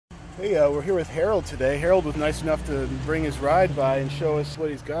Hey, we're here with Harold today. Harold was nice enough to bring his ride by and show us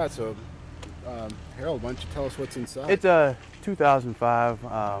what he's got. So, Harold, why don't you tell us what's inside? It's a 2005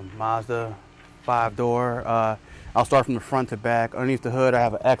 Mazda 5-door. I'll start from the front to back. Underneath the hood, I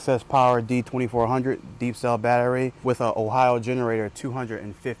have an Excess Power D2400 deep cell battery with an Ohio generator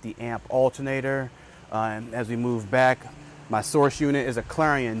 250 amp alternator. And as we move back, my source unit is a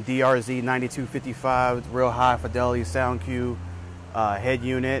Clarion DRZ 9255 real high fidelity sound cue head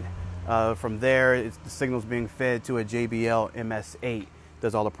unit. From there, the signal's being fed to a JBL MS8.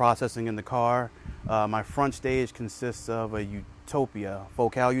 Does all the processing in the car. My front stage consists of a Utopia,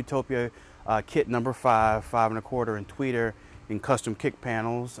 Focal Utopia kit number 5, 5 1/4 in tweeter in custom kick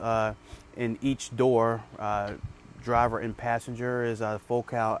panels. In each door, driver and passenger is a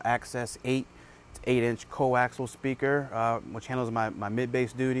Focal Access 8. It's 8-inch coaxial speaker, which handles my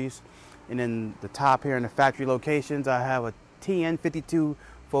mid-bass duties. And in the top here in the factory locations, I have a TN52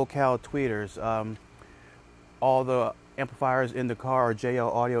 Focal tweeters. All the amplifiers in the car are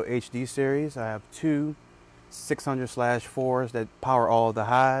JL Audio HD series. I have two 600/4s that power all of the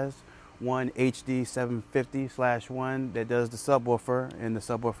highs, one HD 750/1 that does the subwoofer, and the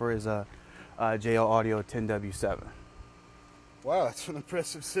subwoofer is a JL Audio 10W7. Wow, that's an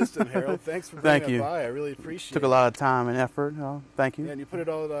impressive system, Harold. Thanks for bringing that by. I really appreciate it. Took a lot of time and effort. Thank you. Yeah, and you put it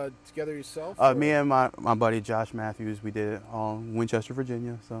all together yourself? Me and my buddy Josh Matthews, we did it all in Winchester,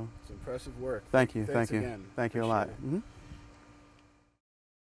 Virginia. So it's impressive work. Thank you. Thanks Thank you. Again. Thank you a lot.